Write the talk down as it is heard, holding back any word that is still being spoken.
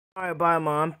Alright, bye,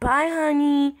 Mom. Bye,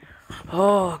 honey.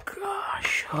 Oh,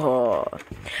 gosh. Oh.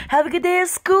 Have a good day at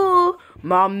school.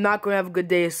 Mom, I'm not going to have a good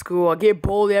day at school. I get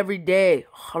bullied every day.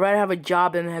 I'd rather have a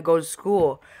job than go to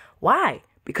school. Why?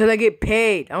 Because I get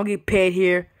paid. I don't get paid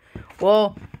here.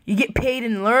 Well, you get paid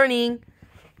in learning.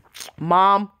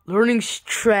 Mom, learning's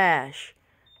trash.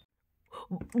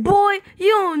 Boy, you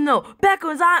don't know. Back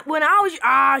when I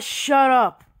was... shut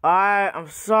up. Alright, I'm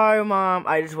sorry, Mom.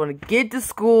 I just want to get to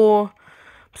school.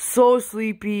 I'm so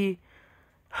sleepy.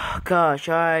 Gosh,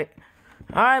 alright.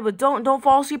 Alright, but don't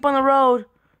fall asleep on the road.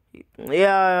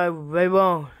 Yeah, I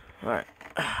won't. Alright.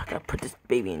 Gotta put this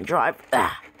baby in drive.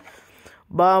 Bye,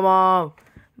 Mom.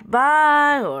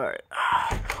 Bye. Alright.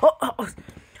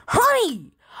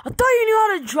 Honey! I thought you knew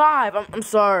how to drive. I'm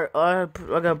sorry. I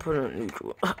gotta put it in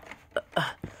neutral.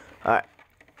 Alright.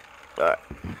 Alright.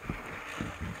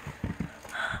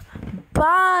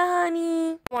 Bye,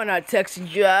 honey. Why not text and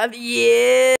drive?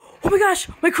 Yeah. Oh my gosh,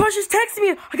 my crush is texting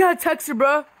me. I gotta text her,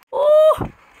 bro.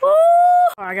 Oh.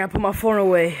 Alright, I gotta put my phone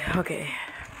away. Okay.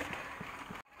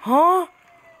 Huh?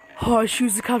 Oh,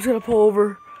 shoot, the cop's gonna pull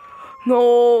over.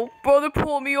 No, brother,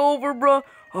 pull me over, bro.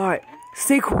 Alright,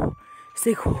 stay cool.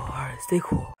 Stay cool. Alright, stay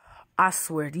cool. I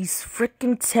swear, these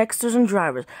freaking texters and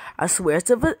drivers. I swear,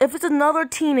 if it's another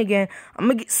teen again, I'm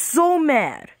gonna get so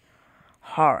mad.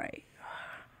 Alright.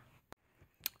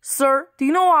 Sir, do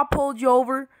you know why I pulled you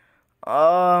over?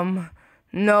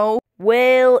 No.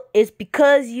 Well, it's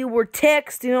because you were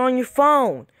texting on your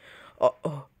phone.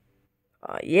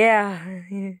 Yeah.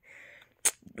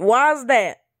 Why's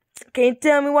that? Can you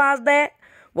tell me why's that?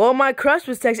 Well, my crush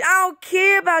was texting. I don't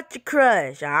care about your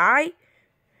crush, alright?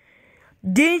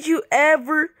 Didn't you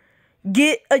ever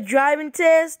get a driving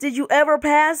test? Did you ever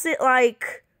pass it?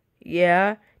 Like,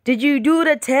 yeah. Did you do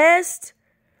the test?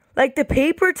 Like the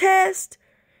paper test?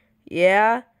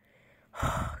 Yeah.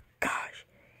 Gosh.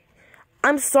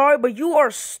 I'm sorry, but you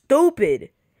are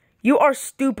stupid. You are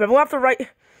stupid. I'm gonna have to write.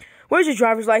 Where's your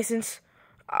driver's license?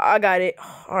 I got it.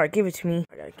 Alright, give it to me.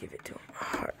 I gotta give it to him.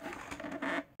 Alright.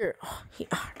 Here.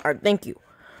 Alright, thank you.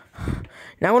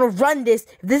 Now I'm gonna run this.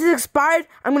 If this is expired,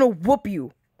 I'm gonna whoop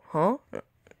you. Huh?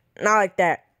 Not like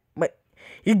that. But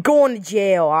you're going to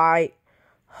jail, alright?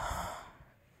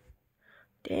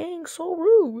 Dang, so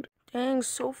rude. Dang,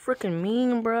 so freaking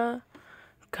mean, bruh.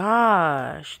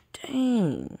 Gosh,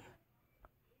 dang.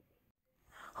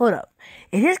 Hold up.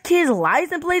 Is this kid's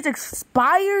license plate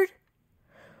expired?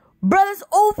 Bruh, that's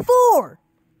 04.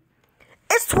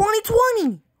 It's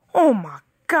 2020. Oh my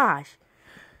gosh.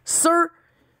 Sir,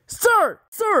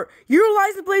 your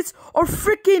license plates are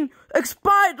freaking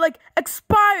expired. Like,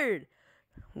 expired.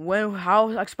 When, how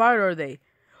expired are they?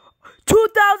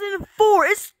 2004.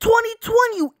 It's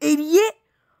 2020, you idiot.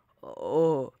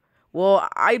 Oh, well,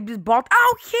 I just bought. I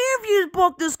don't care if you just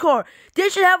bought this car. They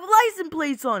should have license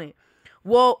plates on it.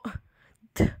 Well,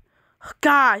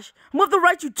 gosh, I'm going to have to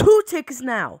write you 2 tickets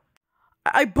now.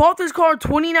 I bought this car in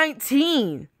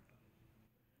 2019.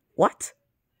 What?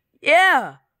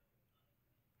 Yeah.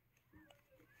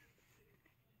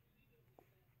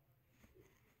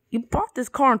 You bought this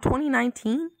car in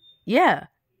 2019? Yeah.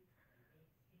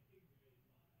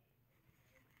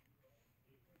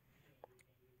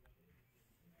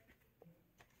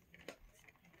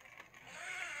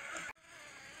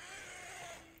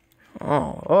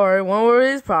 Oh, alright, one more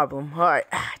is problem. Alright,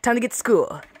 time to get to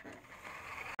school.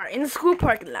 Alright, in the school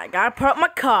parking lot, gotta park my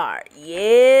car.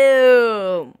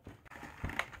 Yeah.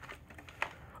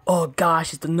 Oh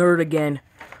gosh, it's the nerd again.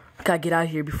 Gotta get out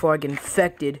of here before I get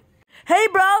infected. Hey,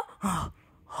 bro! Oh,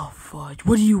 fudge,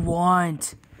 what do you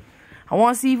want? I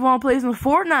want to see if you want to play some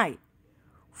Fortnite.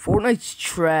 Fortnite's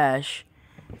trash.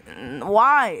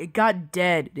 Why? It got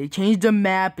dead. They changed the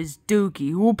map. It's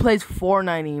dookie. Who plays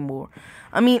Fortnite anymore?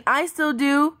 I mean, I still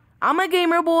do. I'm a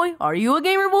gamer boy. Are you a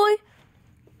gamer boy?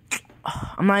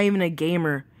 I'm not even a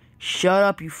gamer. Shut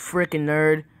up, you freaking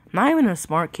nerd. I'm not even a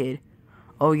smart kid.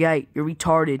 Oh, yeah, you're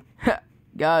retarded.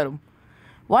 Got him.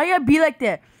 Why you gotta be like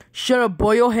that? Shut up,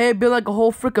 boy. Your head built like a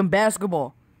whole freaking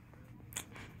basketball.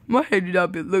 My head did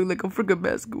not look like a freaking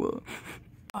basketball.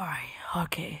 Alright,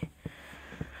 okay.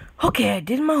 Okay, I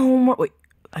did my homework. Wait,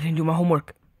 I didn't do my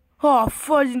homework. Oh,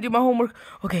 fudge, I didn't do my homework.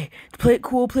 Okay, play it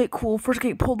cool, play it cool. First I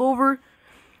get pulled over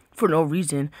for no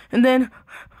reason. And then,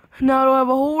 now I don't have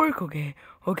a homework. Okay,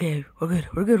 we're good,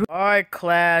 we're good. Alright,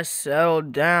 class, settle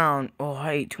down. Oh,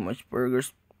 I ate too much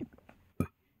burgers.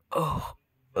 Oh,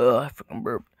 I freaking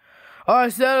burped.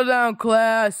 Alright, settle down,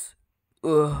 class.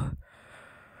 Ugh.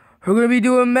 We're gonna be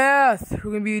doing math.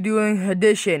 We're gonna be doing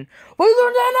addition. We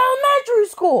learned that in elementary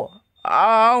school.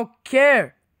 I don't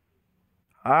care.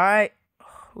 Alright.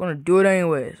 We're gonna do it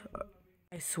anyways.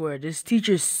 I swear, this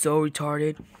teacher's so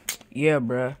retarded. Yeah,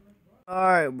 bruh.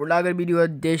 Alright, we're not gonna be doing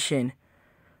addition.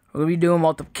 We're gonna be doing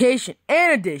multiplication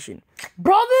and addition.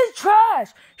 Bro, this is trash!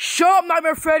 Shut up,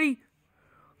 Nightmare Freddy!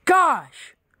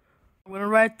 Gosh! I'm gonna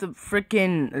write the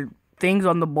freaking things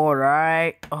on the board,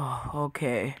 alright? Oh,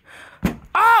 okay.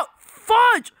 Oh,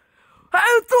 fudge!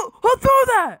 Who threw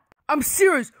that? I'm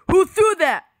serious. Who threw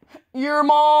that? Your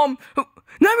mom.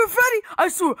 Nightmare Freddy, I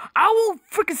swear, I will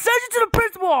freaking send you to the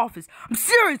principal office. I'm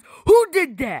serious. Who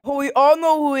did that? Oh, we all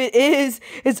know who it is.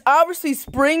 It's obviously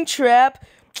Springtrap.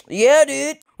 Yeah,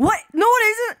 dude. What? No, it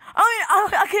isn't.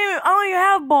 I don't even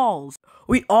have balls.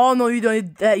 We all know you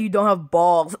don't have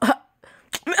balls. Not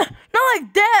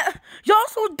like that. Y'all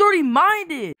so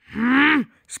dirty-minded.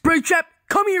 Springtrap,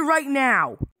 come here right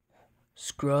now.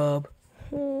 Scrub.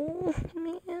 Oh,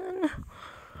 man.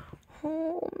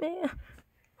 Oh, man.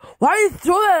 Why did you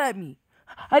throw that at me?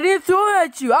 I didn't throw it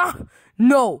at you.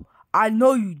 No, I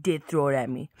know you did throw it at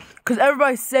me. Because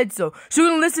everybody said so. So you're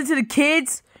going to listen to the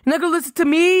kids? You're not going to listen to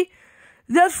me?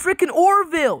 That's freaking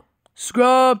Orville.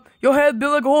 Scrub, your head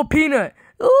built like a whole peanut.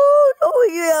 Oh,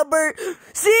 yeah, Bert.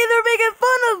 See, they're making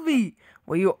fun of me.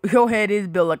 Well, your head is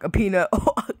built like a peanut.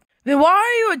 Then why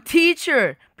are you a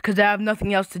teacher? Because I have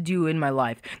nothing else to do in my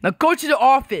life. Now go to the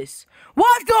office.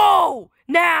 What? Go!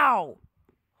 Now!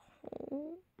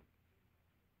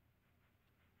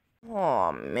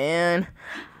 Oh, man.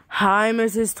 Hi,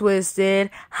 Mrs.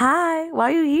 Twisted. Hi,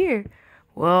 why are you here?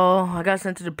 Well, I got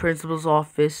sent to the principal's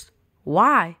office.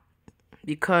 Why?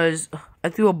 Because I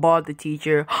threw a ball at the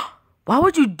teacher. Why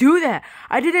would you do that?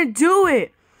 I didn't do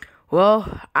it.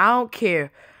 Well, I don't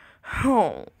care.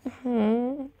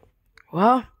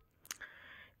 Well,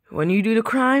 when you do the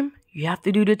crime, you have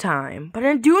to do the time. But I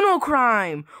didn't do no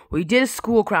crime. Well, you did a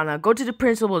school crime. Now go to the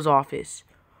principal's office.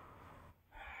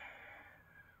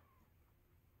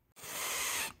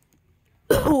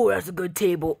 Oh, that's a good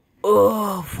table.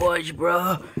 Oh, fudge,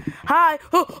 bro. Hi.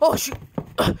 Oh, shoot.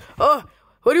 What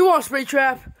do you want,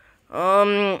 Springtrap?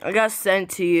 I got sent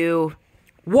to you.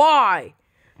 Why?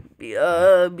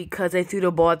 Because I threw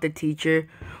the ball at the teacher.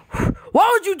 Why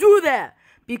would you do that?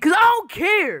 Because I don't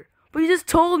care. But you just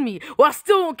told me. Well, I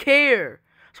still don't care.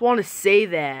 Just want to say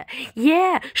that.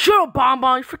 Yeah, shut up,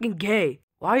 Bonbon. You're freaking gay.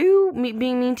 Why are you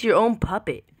being mean to your own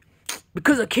puppet?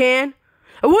 Because I can.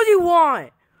 And what do you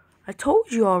want? I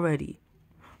told you already.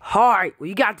 Alright, well,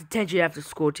 you got detention after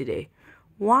school today.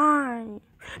 Why?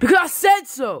 Because I said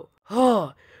so.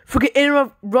 Oh, freaking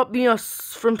interrupt me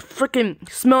from freaking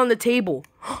smelling the table.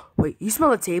 Wait, you smell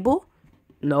the table?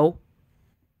 No.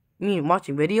 You mean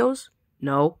watching videos?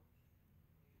 No.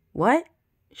 What?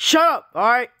 Shut up,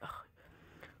 alright?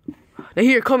 Now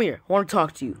here, come here. I want to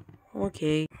talk to you.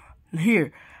 Okay.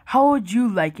 Here, how would you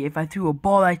like it if I threw a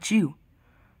ball at you?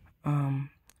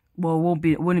 Well,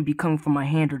 it wouldn't be coming from my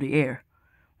hand or the air.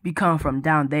 It'd be coming from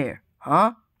down there.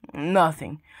 Huh?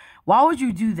 Nothing. Why would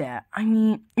you do that? I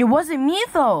mean, it wasn't me,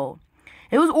 though.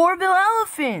 It was Orville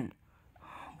Elephant.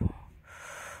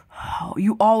 Oh,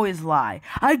 you always lie.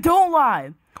 I don't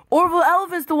lie. Orville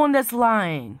Elephant's the one that's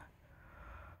lying.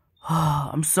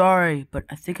 I'm sorry, but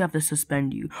I think I have to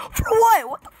suspend you. For what?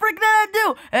 What the frick did I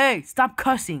do? Hey, stop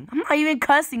cussing. I'm not even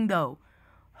cussing, though.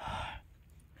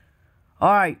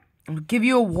 Alright, I'm gonna give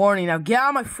you a warning. Now get out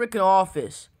of my freaking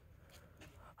office.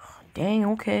 Dang,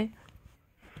 okay.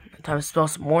 Time to smell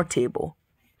some more table.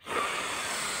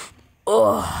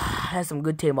 Ugh, that's some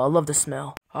good table. I love the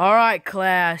smell. Alright,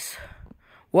 class.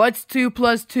 What's 2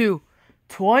 plus 2?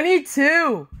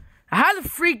 22. How the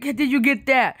freak did you get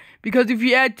that? Because if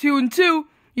you add 2 and 2,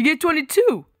 you get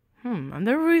 22. I've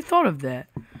never really thought of that.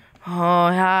 Oh,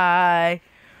 hi.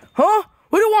 Huh?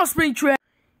 What do you want, Springtrap?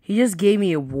 He just gave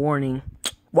me a warning.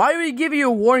 Why would he give you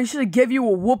a warning? He should have given you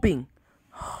a whooping.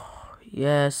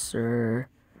 Yes, sir.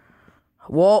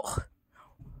 Well,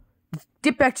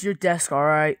 get back to your desk,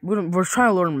 alright? We're trying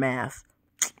to learn math.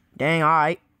 Dang,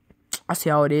 alright. I see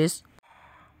how it is.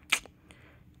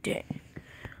 Dang.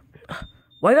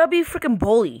 Why gotta be a freaking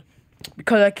bully?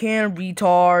 Because I can,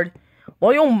 retard.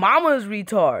 Well, your mama is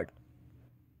retard.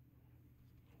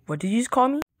 What did you just call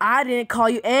me? I didn't call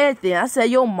you anything. I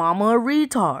said your mama a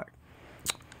retard.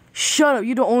 Shut up.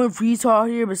 You're the only retard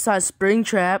here besides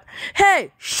Springtrap.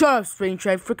 Hey, shut up,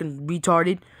 Springtrap. Freaking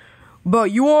retarded. Bro,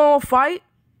 you wanna fight?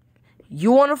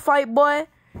 You wanna fight, boy?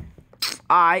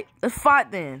 Alright, let's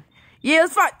fight then. Yeah,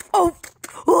 let's fight.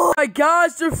 Oh my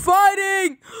gosh, they're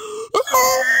fighting!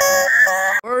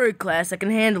 Alright, class, I can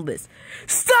handle this.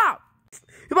 Stop!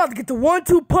 You're about to get the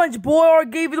 1-2 punch, boy, or I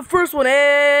gave you the first one.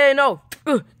 Hey, no.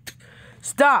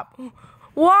 Stop.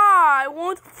 Why? I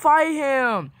won't fight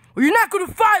him. Well, you're not gonna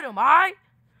fight him, alright?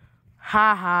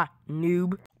 Ha ha,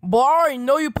 noob. Boy, I already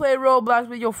know you play Roblox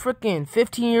with your freaking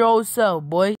 15-year-old self,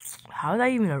 boy. How is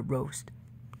that even a roast?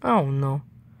 I don't know.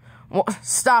 Well,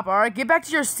 stop, alright? Get back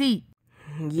to your seat.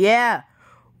 Yeah.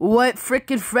 What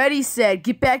freaking Freddy said.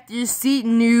 Get back to your seat,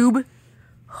 noob.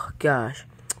 Oh, gosh.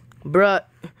 Bruh.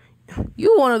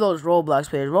 You one of those Roblox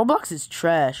players. Roblox is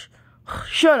trash.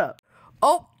 Shut up.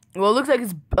 Oh, well, it looks like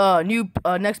it's new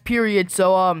next period,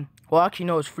 so well, actually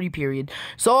no, it's free period.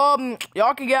 So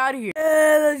y'all can get out of here.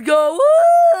 Yeah, let's go. Woo!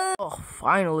 Oh,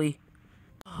 finally.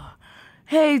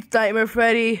 Hey, it's Nightmare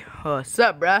Freddy. What's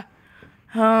up, bruh?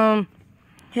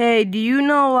 Hey, do you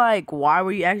know like why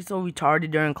were you acting so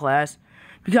retarded during class?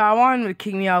 Because I wanted him to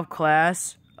kick me out of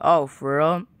class. Oh, for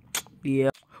real?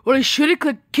 Yeah. Well, they should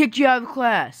have kicked you out of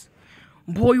class.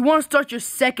 Boy, you want to start your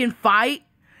second fight?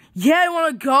 Yeah, you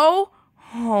want to go?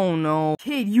 Oh, no.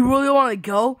 Kid, you really want to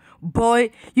go?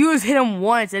 Boy, you just hit him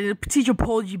once and the teacher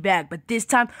pulled you back. But this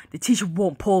time, the teacher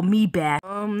won't pull me back.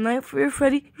 Nightmare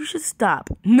Freddy, you should stop.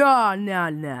 Nah.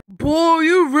 Boy,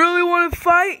 you really want to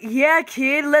fight? Yeah,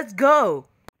 kid, let's go.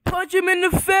 Punch him in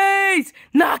the face.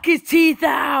 Knock his teeth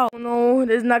out. Oh, no,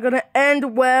 this is not going to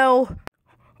end well.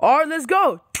 All right, let's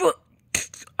go.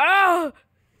 Ah!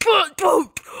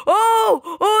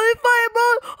 Oh, they fired, bro.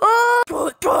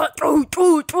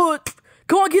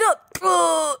 Come on, get up.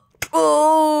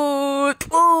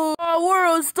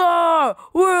 World star.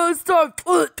 Bro,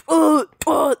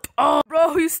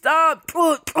 you stop.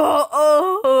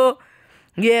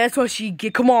 Yeah, that's what she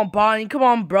get. Come on, Bonnie. Come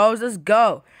on, bros. Let's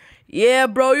go. Yeah,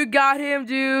 bro, you got him,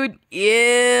 dude.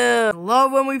 Yeah.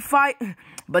 Love when we fight.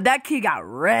 But that kid got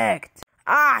wrecked.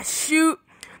 Ah, shoot.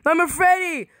 Nightmare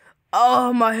Freddy.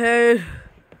 Oh, my head.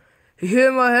 He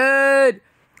hit my head.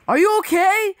 Are you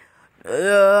okay?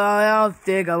 I don't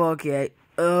think I'm okay.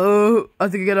 Oh, I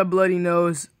think I got a bloody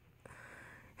nose.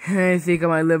 I think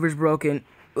my liver's broken.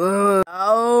 Oh,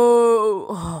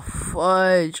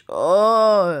 fudge.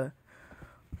 Oh.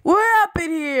 What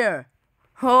happened here?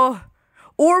 Oh,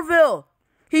 Orville.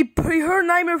 He hurt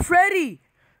Nightmare Freddy.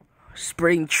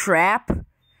 Springtrap.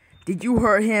 Did you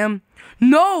hurt him?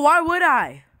 No, why would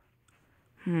I?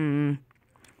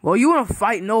 Well, you want to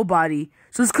fight nobody,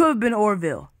 so this could have been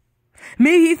Orville.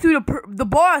 Maybe he threw the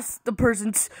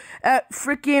person at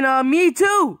freaking me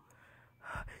too.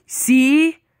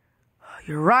 See?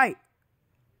 You're right.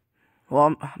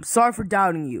 Well, I'm sorry for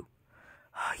doubting you.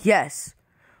 Yes.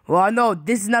 Well, I know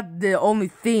this is not the only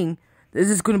thing that's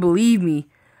just gonna believe me.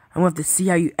 I'm gonna have to see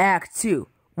how you act too.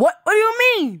 What? What do you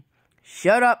mean?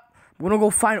 Shut up. I'm gonna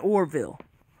go find Orville.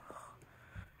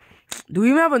 Do we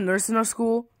even have a nurse in our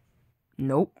school?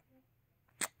 Nope.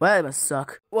 Well, that must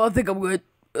suck. Well, I think I'm good.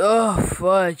 Ugh,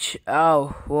 fudge.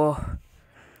 Ow. Well.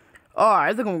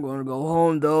 Alright, I think I'm gonna go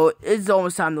home, though. It's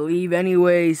almost time to leave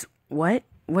anyways. What?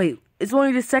 Wait, it's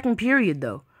only the second period,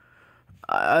 though.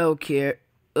 I don't care.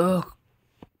 Ugh.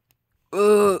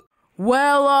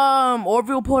 Well,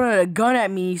 Orville pulled out a gun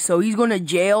at me, so he's going to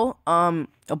jail.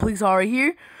 The police are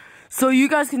here. So you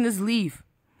guys can just leave.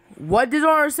 What is on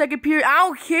our second period? I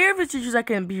don't care if it's your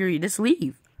second period. Just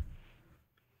leave.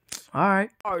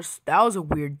 Alright. That was a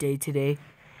weird day today.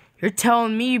 You're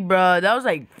telling me, bruh. That was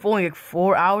like only like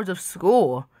 4 hours of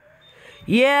school.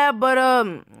 Yeah, but,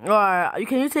 alright.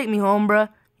 Can you take me home, bruh?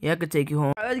 Yeah, I could take you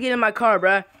home. Alright, let's get in my car,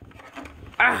 bruh.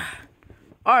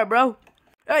 Alright, bro.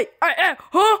 Hey,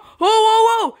 huh?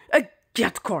 Whoa. Hey, get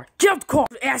out the car. Get out the car.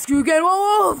 Ask you again.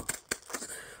 Whoa.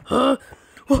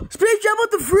 Springtrap,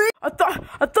 what the frick?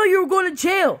 I thought you were going to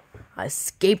jail. I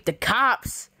escaped the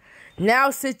cops.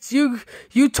 Now since you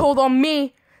told on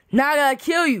me, now I gotta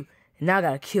kill you. And now I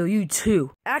gotta kill you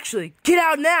too. Actually, get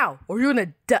out now, or you're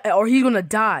gonna die, or he's gonna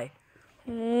die.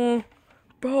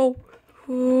 Bro.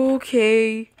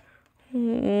 Okay.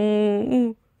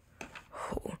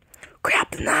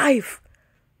 Grab the knife.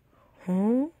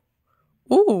 Huh?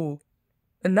 Ooh,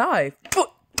 a knife.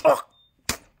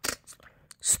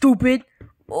 Stupid.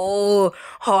 Oh,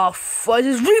 fudge.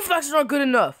 His reflexes aren't good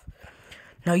enough.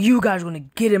 Now you guys are gonna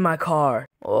get in my car.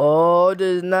 Oh,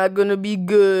 this is not gonna be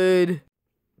good.